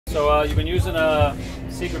So you've been using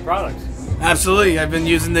secret products. Absolutely, I've been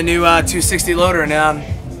using the new 260 loader, and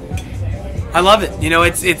I love it. You know,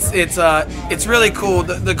 it's really cool.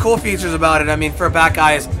 The cool features about it, I mean, for a back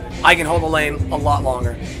guy is I can hold the lane a lot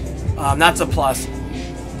longer. That's a plus.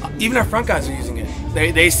 Even our front guys are using it.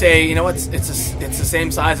 They say, you know, it's the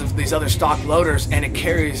same size as these other stock loaders, and it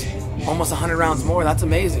carries almost 100 rounds more. That's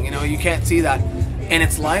amazing. You know, you can't see that, and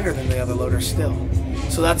it's lighter than the other loaders still.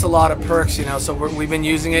 So that's a lot of perks. You know, so we've been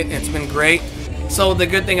using it. It's been great. So the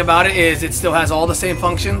good thing about it is it still has all the same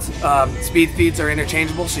functions. Speed feeds are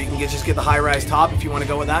interchangeable, so you can just get the high-rise top if you want to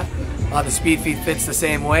go with that. The speed feed fits the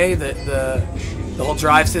same way. The whole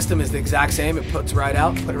drive system is the exact same. It puts right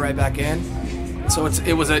out, put it right back in. So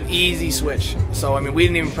it was an easy switch. So I mean, we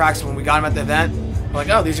didn't even practice when we got them at the event. We're like,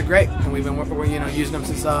 oh, these are great, and we've been using them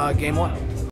since game one.